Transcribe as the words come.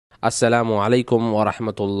Assalamu alaikum wa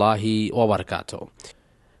rahmatullahi wa barakatuh.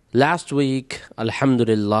 Last week,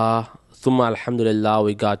 alhamdulillah, thumma alhamdulillah,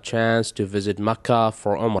 we got chance to visit Mecca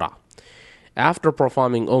for Umrah. After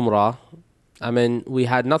performing Umrah, we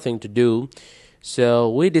had nothing to do, so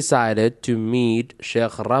we decided to meet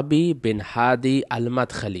Shaykh Rabi bin Hadi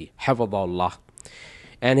al-Madkhali, hafidhahullah.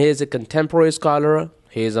 And he is a contemporary scholar.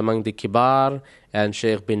 He is among the Kibar, and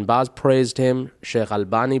Shaykh bin Baz praised him, Shaykh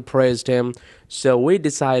Albani praised him. So we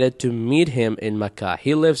decided to meet him in Mecca.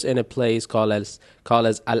 He lives in a place called as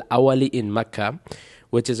Al-Awali in Mecca,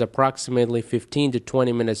 which is approximately 15 to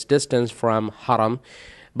 20 minutes distance from Haram,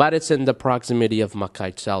 but it's in the proximity of Mecca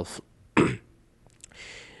itself.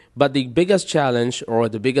 But the biggest challenge or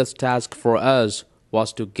the biggest task for us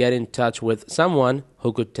was to get in touch with someone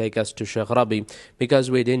who could take us to Shaykh Rabi, because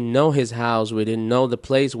we didn't know his house, we didn't know the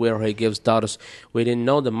place where he gives dars, we didn't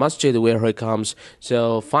know the masjid where he comes.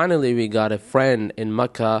 So finally we got a friend in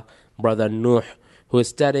Mecca, brother Nuh, who is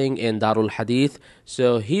studying in Darul Hadith.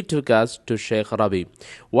 So he took us to Shaykh Rabi.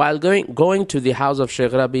 While going to the house of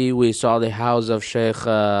Shaykh Rabi, we saw the house of Shaykh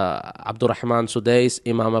Abdurrahman Sudais,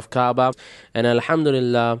 Imam of Kaaba, and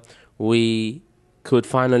alhamdulillah we could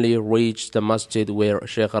finally reach the masjid where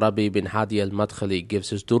Shaykh Rabi bin Hadi al-Madkhali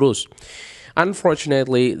gives his durus.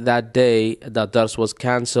 Unfortunately, that day the dars was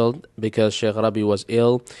cancelled because Shaykh Rabi was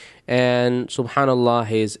ill, and subhanallah,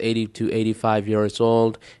 he is 80 to 85 years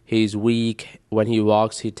old. He is weak. When he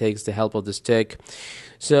walks, he takes the help of the stick.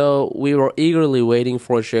 So we were eagerly waiting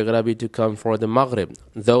for Shaykh Rabi to come for the Maghrib.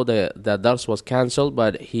 Though the dars was cancelled,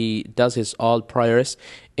 but he does his all prayers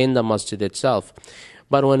in the masjid itself.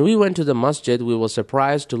 But when we went to the masjid, we were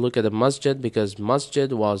surprised to look at the masjid, because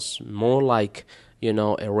masjid was more like,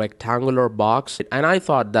 a rectangular box. And I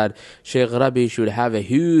thought that Shaykh Rabi should have a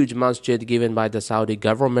huge masjid given by the Saudi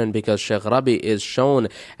government, because Shaykh Rabi is shown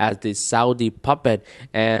as the Saudi puppet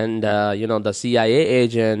and, the CIA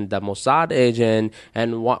agent, the Mossad agent,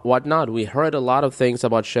 and whatnot. We heard a lot of things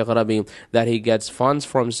about Shaykh Rabi, that he gets funds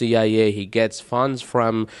from CIA, he gets funds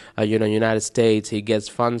from, United States, he gets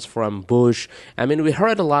funds from Bush. We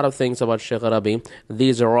heard a lot of things about Shaykh Rabi.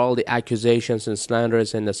 These are all the accusations and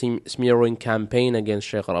slanders and the smearing campaign against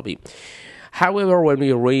Shaykh Rabi. However, when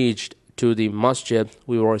we reached to the masjid,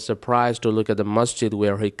 we were surprised to look at the masjid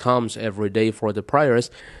where he comes every day for the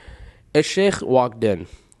prayers. A sheikh walked in,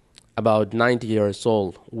 about 90 years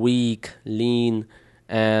old, weak, lean,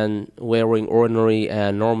 and wearing ordinary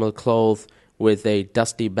and normal clothes, with a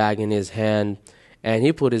dusty bag in his hand, and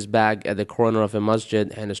he put his bag at the corner of a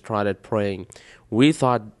masjid and started praying. We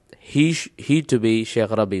thought he to be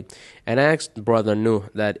Shaykh Rabi, and I asked brother Nuh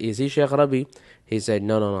that, is he Shaykh Rabi? He said,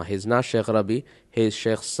 no, he's not Shaykh Rabi, he's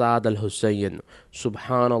Shaykh Saad al-Hussein.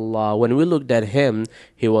 Subhanallah, when we looked at him,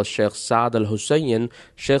 he was Shaykh Saad al-Hussein.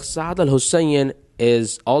 Shaykh Saad al-Hussein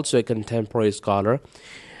is also a contemporary scholar,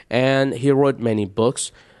 and he wrote many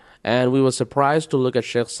books. And we were surprised to look at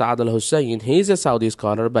Shaykh Saad al-Hussein. He's a Saudi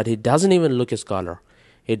scholar, but he doesn't even look a scholar.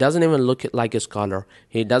 He doesn't even look like a scholar.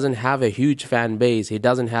 He doesn't have a huge fan base. He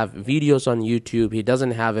doesn't have videos on YouTube. He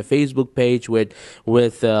doesn't have a Facebook page with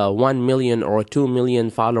 1 million or 2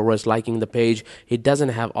 million followers liking the page. He doesn't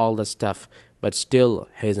have all the stuff. But still,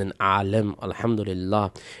 he's an alim,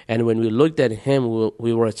 alhamdulillah. And when we looked at him,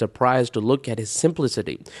 we were surprised to look at his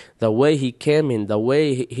simplicity. The way he came in, the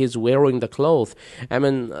way he's wearing the clothes.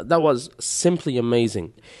 That was simply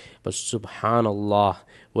amazing. But subhanallah,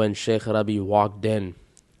 when Shaykh Rabi walked in,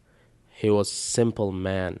 he was simple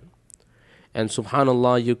man. And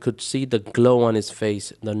subhanallah, you could see the glow on his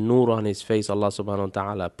face, the nur on his face, Allah subhanahu wa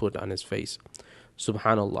ta'ala put on his face.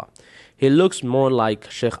 Subhanallah. He looks more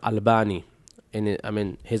like Shaykh Albani.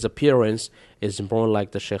 His appearance is more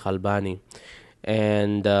like the Shaykh Albani.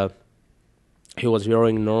 And he was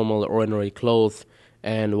wearing normal, ordinary clothes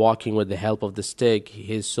and walking with the help of the stick.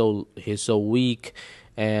 He's so weak,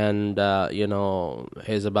 and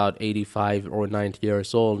he's about 85 or 90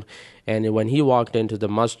 years old. And when he walked into the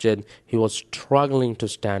masjid, he was struggling to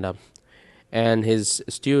stand up, and his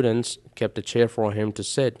students kept a chair for him to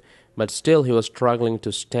sit, but still he was struggling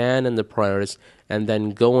to stand in the prayers and then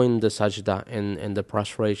go in the sajda, in the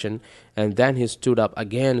prostration, and then he stood up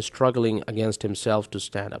again, struggling against himself to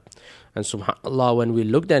stand up. And subhanallah, when we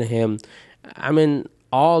looked at him,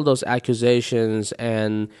 all those accusations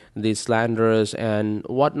and the slanders and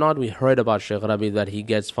whatnot we heard about Shaykh Rabi, that he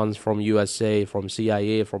gets funds from USA, from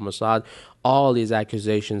CIA, from Mossad, all these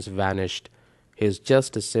accusations vanished. He's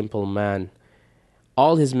just a simple man.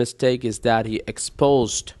 All his mistake is that he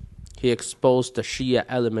exposed the Shia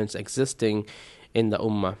elements existing in the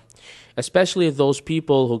Ummah, especially those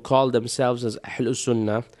people who call themselves as Ahlul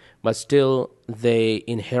Sunnah, but still they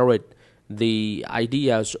inherit the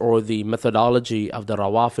ideas or the methodology of the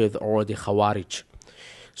Rawafid or the Khawarij.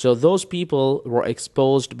 So those people were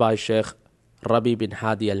exposed by Shaykh Rabi bin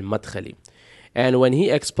Hadi al-Madkhali. And when he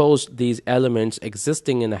exposed these elements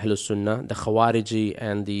existing in Ahlus Sunnah, the Khawariji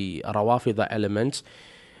and the Rawafida elements,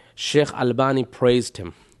 Shaykh Albani praised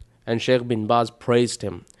him and Shaykh bin Baz praised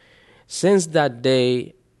him. Since that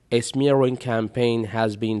day, a smearing campaign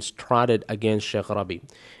has been started against Shaykh Rabi.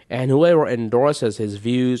 And whoever endorses his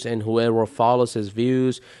views and whoever follows his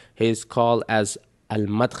views, he is called as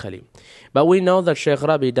Al-Madkhali. But we know that Shaykh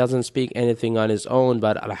Rabi doesn't speak anything on his own,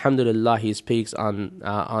 but alhamdulillah, he speaks on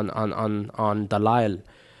dalail,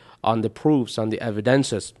 on the proofs, on the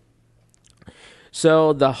evidences.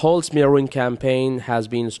 So the whole smearing campaign has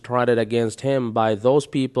been started against him by those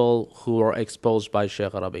people who were exposed by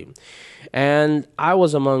Shaykh Rabi. And I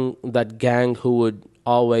was among that gang who would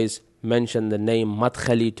always mention the name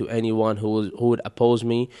Madkhali to anyone who would oppose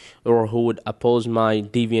me or who would oppose my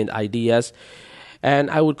deviant ideas.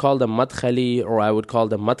 And I would call them Madkhali, or I would call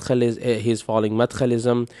them he's following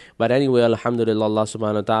Madkhalism. But anyway, alhamdulillah, Allah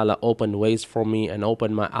subhanahu wa ta'ala opened ways for me and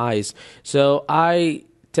opened my eyes. So I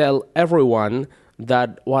tell everyone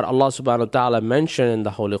that what Allah subhanahu wa ta'ala mentioned in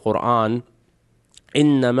the Holy Quran,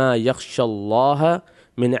 إِنَّمَا يَخْشَى اللَّهَ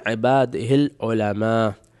مِنْ عِبَادِهِ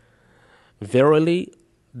الْعُلَمَاءِ. Verily,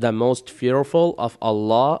 the most fearful of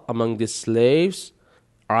Allah among the slaves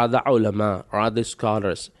are the ulama, are the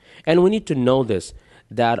scholars. And we need to know this,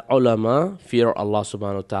 that ulama fear Allah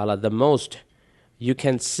subhanahu wa ta'ala the most. You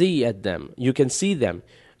can see at them, you can see them,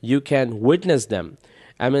 you can witness them.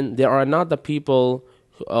 I mean, they are not the people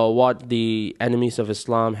what the enemies of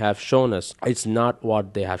Islam have shown us. It's not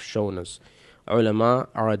what they have shown us. Ulama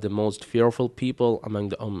are the most fearful people among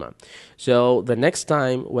the ummah. So the next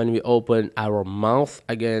time when we open our mouth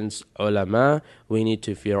against ulama, we need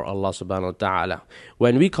to fear Allah subhanahu wa ta'ala.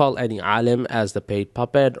 When we call any alim as the paid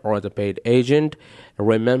puppet or the paid agent,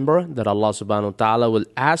 remember that Allah subhanahu wa ta'ala will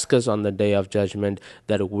ask us on the day of judgment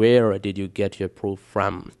that where did you get your proof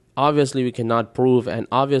from? Obviously we cannot prove and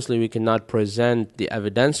obviously we cannot present the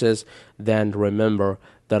evidences. Then remember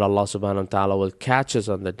that Allah subhanahu wa ta'ala will catch us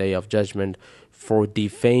on the day of judgment for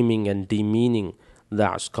defaming and demeaning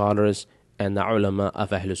the scholars and the ulama of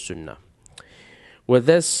Ahlus Sunnah. With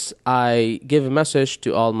this, I give a message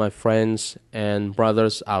to all my friends and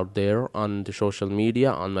brothers out there on the social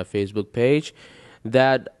media, on my Facebook page,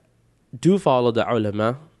 that do follow the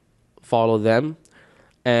ulama, follow them,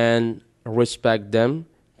 and respect them.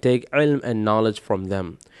 Take ilm and knowledge from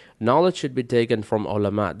them. Knowledge should be taken from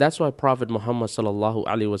ulama. That's why Prophet Muhammad sallallahu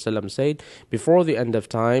alaihi wasallam said, before the end of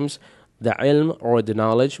times, the ilm or the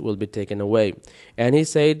knowledge will be taken away. And he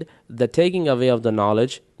said, the taking away of the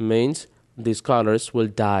knowledge means the scholars will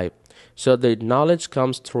die. So the knowledge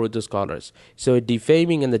comes through the scholars. So a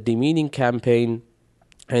defaming and the demeaning campaign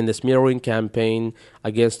and the smearing campaign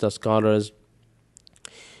against the scholars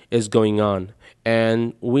is going on.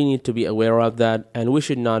 And we need to be aware of that, and we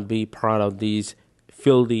should not be part of these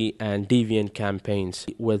filthy and deviant campaigns.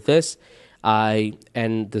 With this, I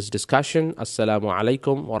end this discussion. Assalamu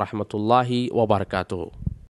alaikum wa rahmatullahi wa barakatuhu.